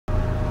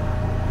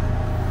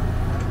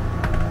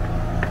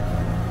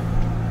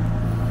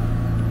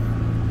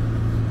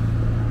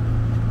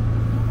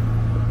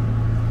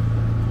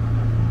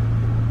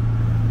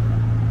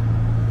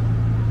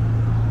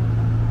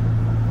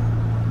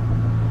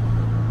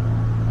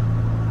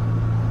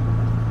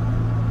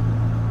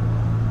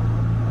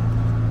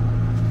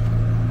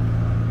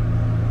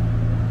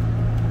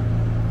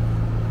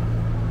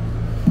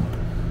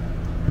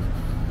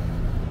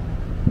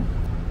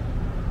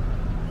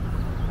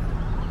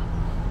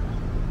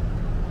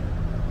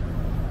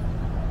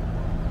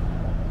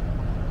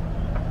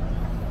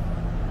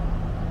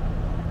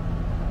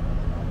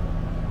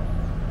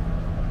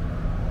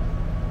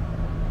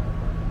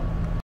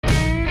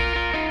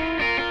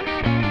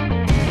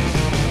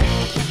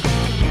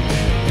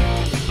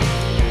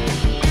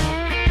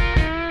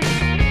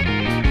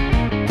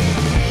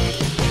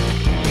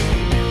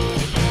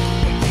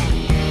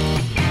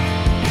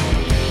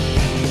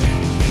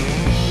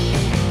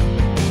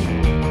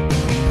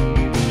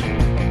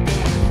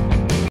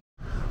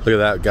Look at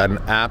that, got an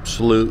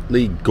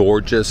absolutely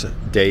gorgeous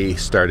day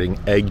starting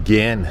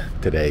again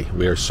today.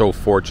 We are so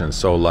fortunate,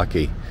 so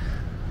lucky.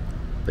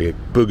 The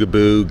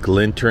boogaboo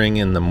glintering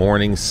in the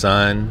morning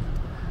sun.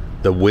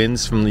 The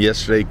winds from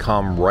yesterday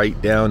calm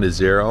right down to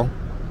zero.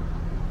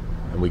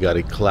 And we got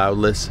a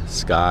cloudless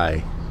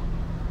sky.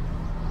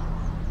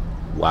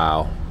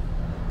 Wow.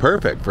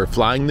 Perfect for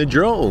flying the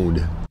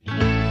drone.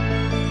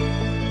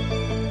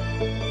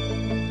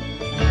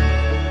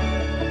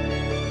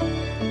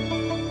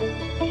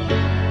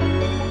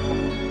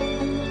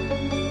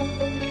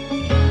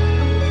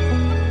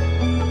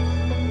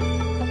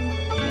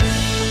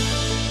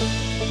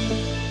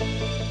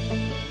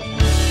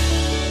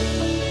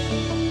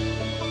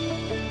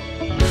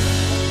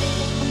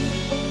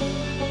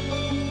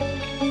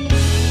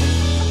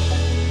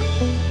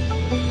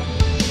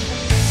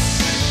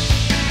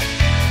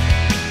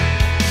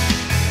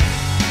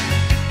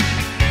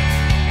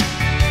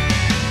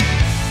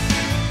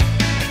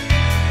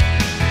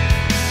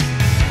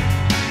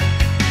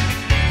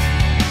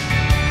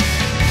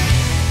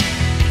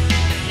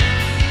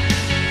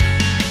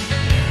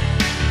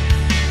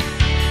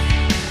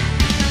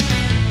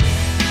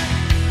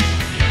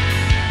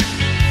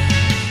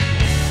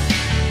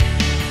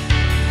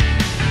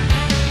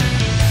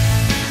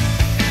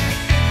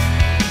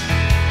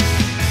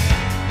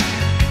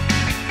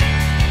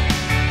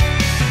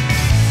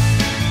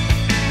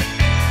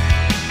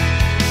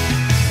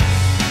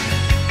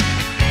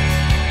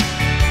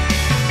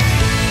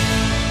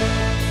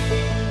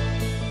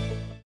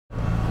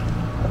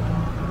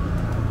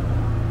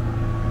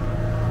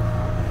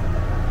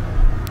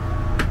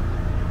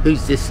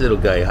 Who's this little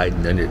guy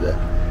hiding under the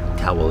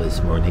towel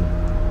this morning?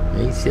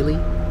 Hey, silly?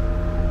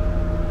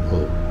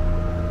 Oh.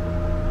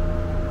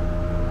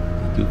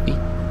 Hey, Goofy?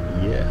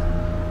 Yeah.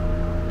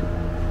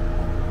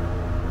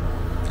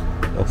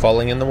 No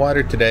falling in the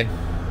water today.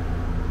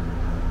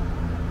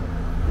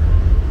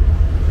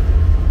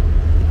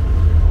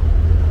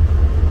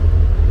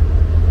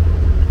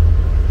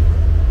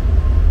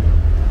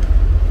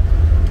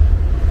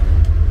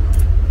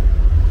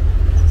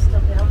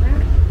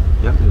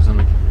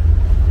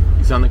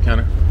 On the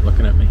counter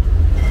looking at me.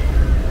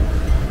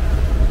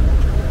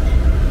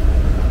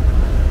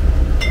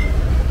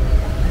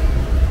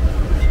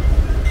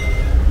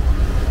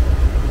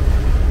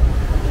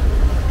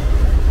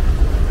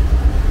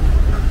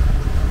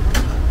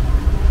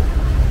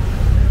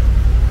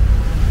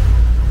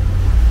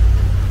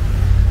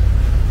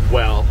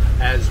 Well,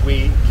 as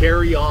we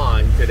carry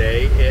on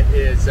today, it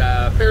is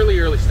a fairly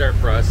early start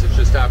for us. It's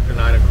just after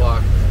 9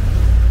 o'clock.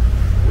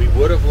 We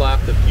would have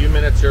left a few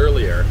minutes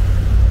earlier,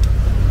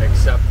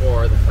 except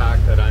for the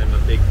fact that I'm a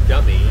big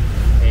dummy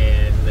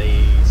and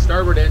the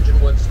starboard engine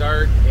wouldn't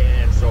start,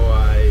 and so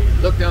I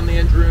looked down the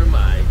engine room,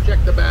 I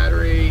checked the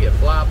battery, and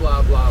blah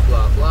blah blah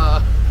blah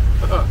blah.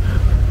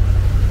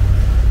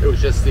 It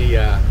was just the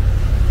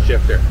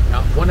shifter.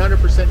 Now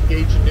 100%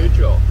 engaged in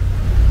neutral.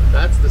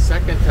 That's the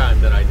second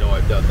time that I know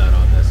I've done that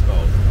on this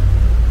boat.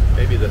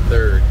 Maybe the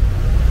third.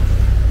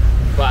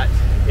 But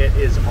it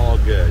is all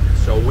good.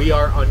 So we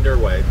are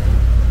underway.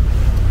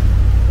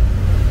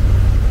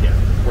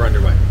 We're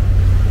underway.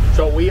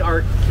 So we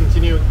are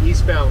continuing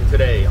eastbound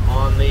today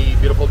on the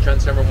beautiful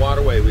Trent Severn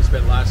Waterway. We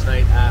spent last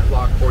night at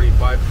Lock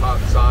 45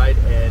 topside,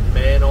 and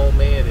man oh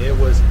man, it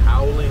was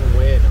howling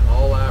wind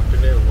all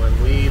afternoon.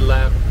 When we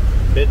left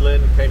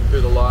Midland, came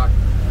through the lock,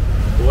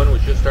 the wind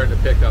was just starting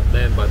to pick up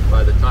then, but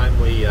by the time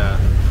we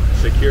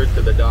secured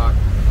to the dock,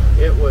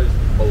 it was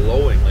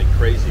blowing like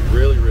crazy,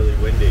 really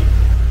windy.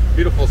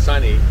 Beautiful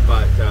sunny,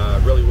 but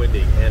really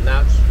windy, and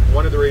that's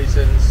one of the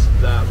reasons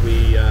that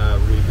we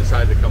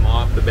decided to come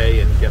off the bay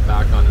and get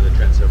back onto the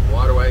Trent Severn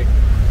Waterway.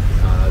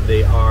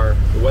 The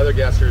weather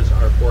guessers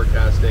are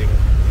forecasting,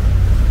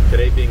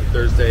 today being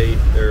Thursday,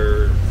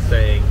 they're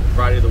saying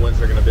Friday the winds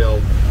are going to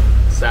build,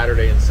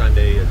 Saturday and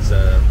Sunday it's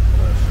a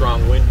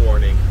strong wind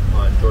warning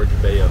on Georgia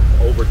Bay of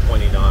over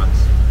 20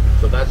 knots,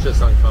 so that's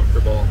just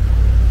uncomfortable.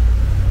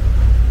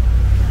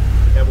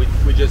 And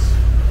we just,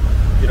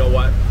 you know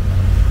what,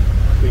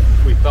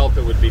 we felt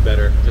it would be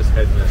better just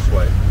heading this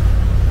way.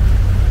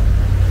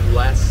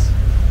 Less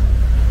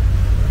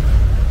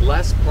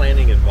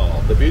planning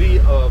involved. The beauty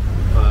of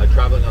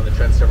traveling on the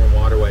Trent Severn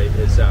Waterway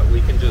is that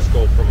we can just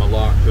go from a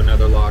lock to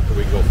another lock, or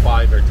we can go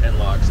 5 or 10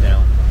 locks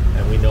down,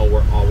 and we know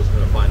we're always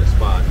going to find a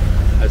spot.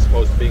 As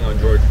opposed to being on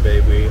Georgia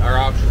Bay, our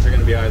options are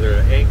going to be either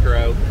anchor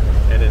out,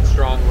 and in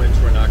strong winds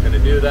we're not going to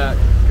do that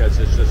because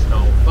it's just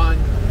no fun,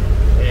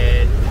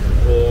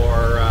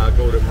 or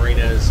go to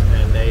marinas,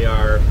 and they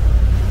are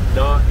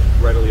not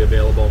readily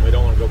available, and we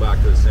don't want to go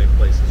back to the same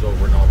places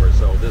over and over.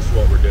 So this is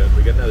what we're doing.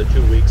 We got another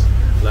 2 weeks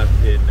left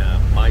in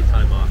my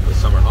time off, the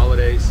summer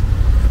holidays,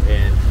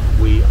 and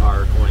we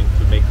are going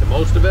to make the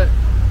most of it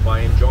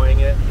by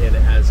enjoying it in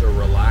as a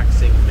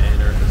relaxing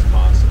manner as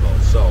possible.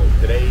 So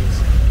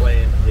today's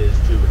plan is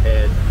to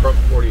head from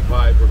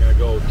 45. We're going to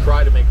go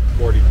try to make it to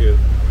 42,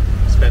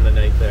 spend the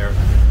night there,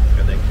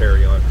 and then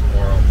carry on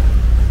tomorrow.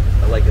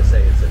 But like I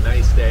say, it's a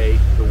nice day.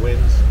 The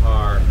winds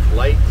are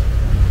light.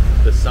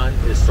 The sun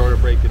is sort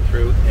of breaking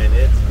through, and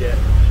it's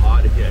getting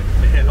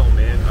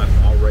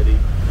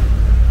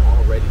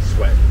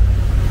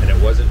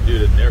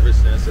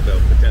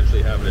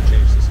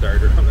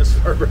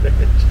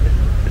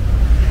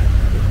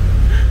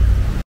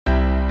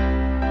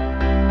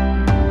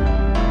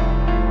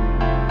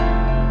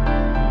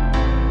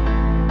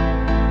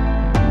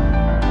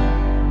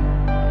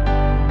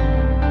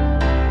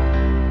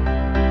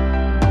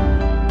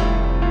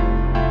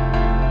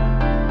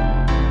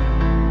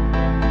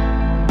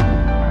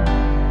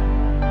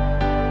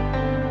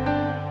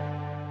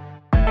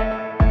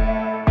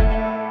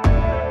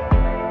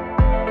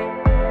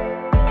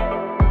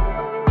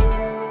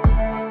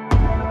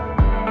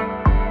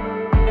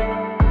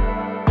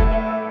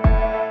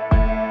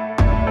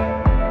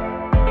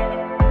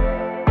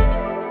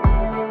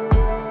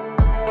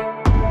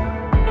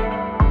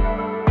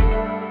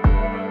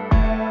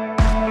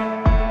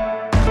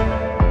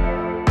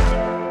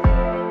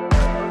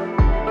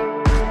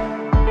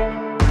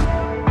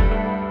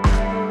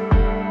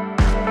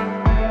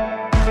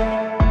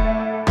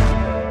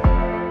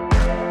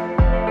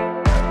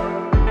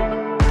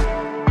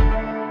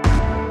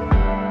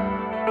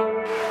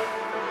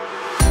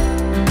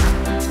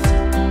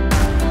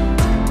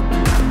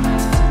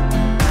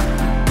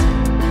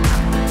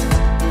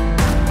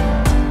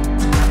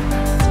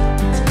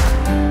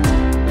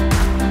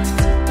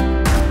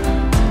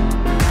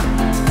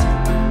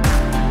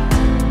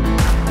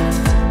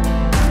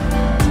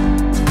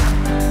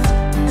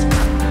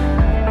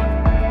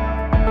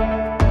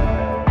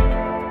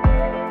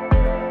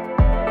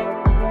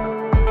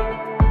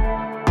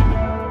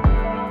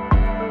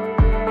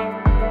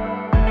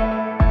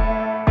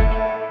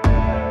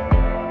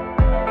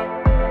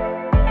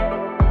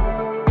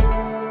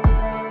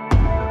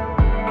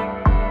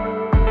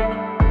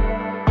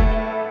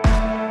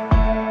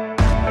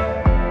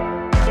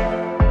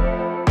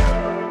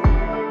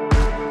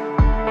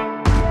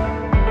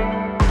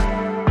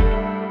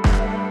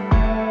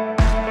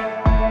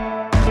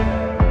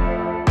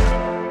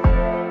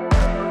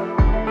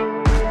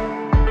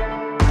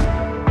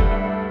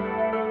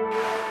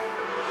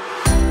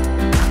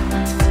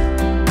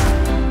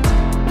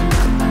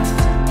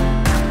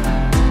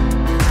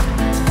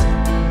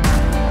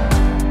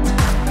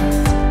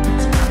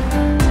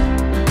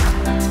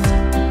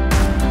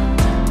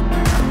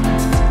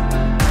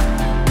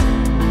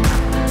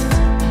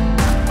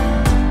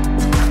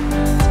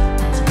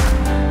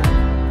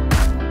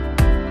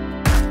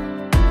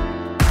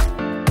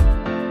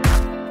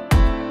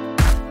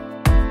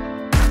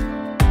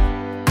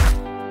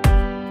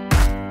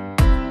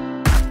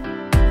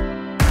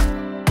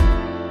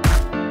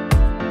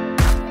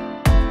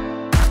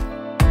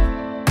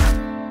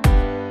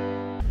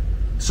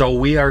So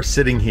we are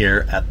sitting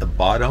here at the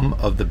bottom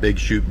of the Big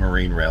Chute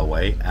Marine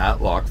Railway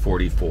at Lock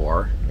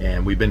 44,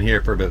 and we've been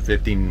here for about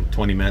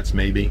 15-20 minutes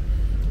maybe,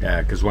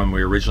 because when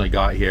we originally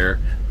got here,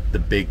 the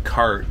big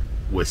cart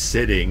was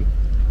sitting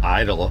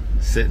idle,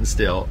 sitting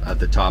still at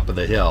the top of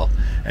the hill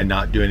and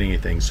not doing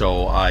anything.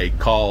 So I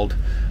called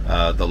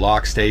the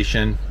lock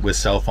station with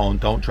cell phone.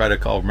 Don't try to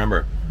call,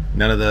 remember,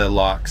 none of the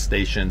lock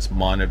stations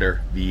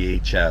monitor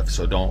VHF,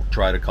 so don't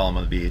try to call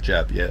them on the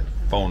VHF yet.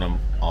 Phone them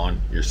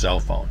on your cell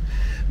phone.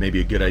 Maybe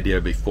a good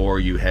idea before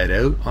you head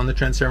out on the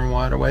Trent Severn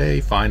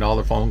Waterway, find all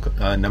the phone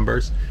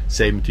numbers,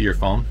 save them to your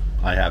phone.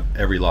 I have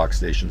every lock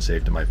station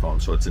saved to my phone,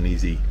 so it's an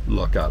easy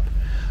look up.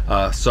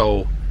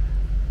 So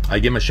I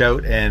give them a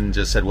shout and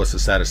just said, what's the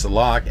status of the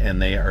lock? And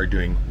they are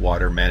doing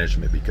water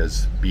management,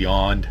 because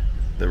beyond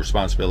the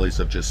responsibilities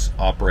of just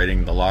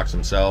operating the locks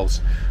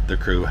themselves, the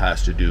crew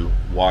has to do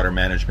water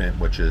management,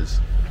 which is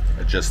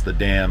just the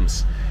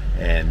dams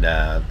and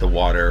the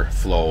water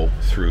flow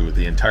through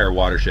the entire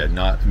watershed,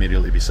 not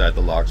immediately beside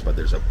the locks, but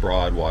there's a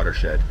broad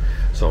watershed.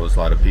 So a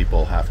lot of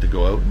people have to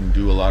go out and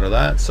do a lot of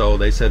that. So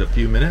they said a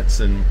few minutes,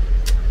 and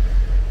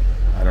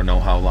I don't know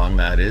how long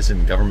that is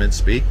in government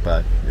speak,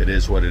 but it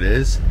is what it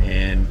is.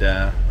 And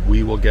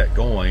we will get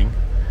going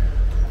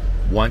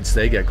once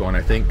they get going.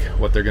 I think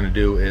what they're going to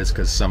do is,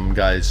 because some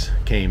guys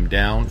came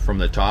down from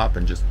the top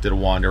and just did a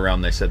wander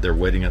around, they said they're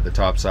waiting at the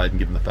top side, and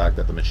given the fact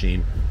that the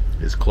machine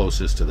is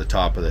closest to the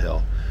top of the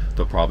hill,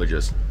 they'll probably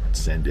just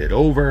send it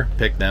over,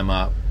 pick them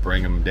up,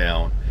 bring them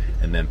down,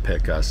 and then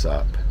pick us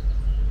up.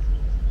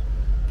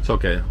 It's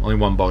okay, only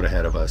one boat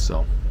ahead of us,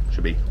 so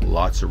should be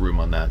lots of room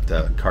on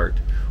that cart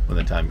when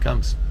the time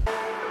comes.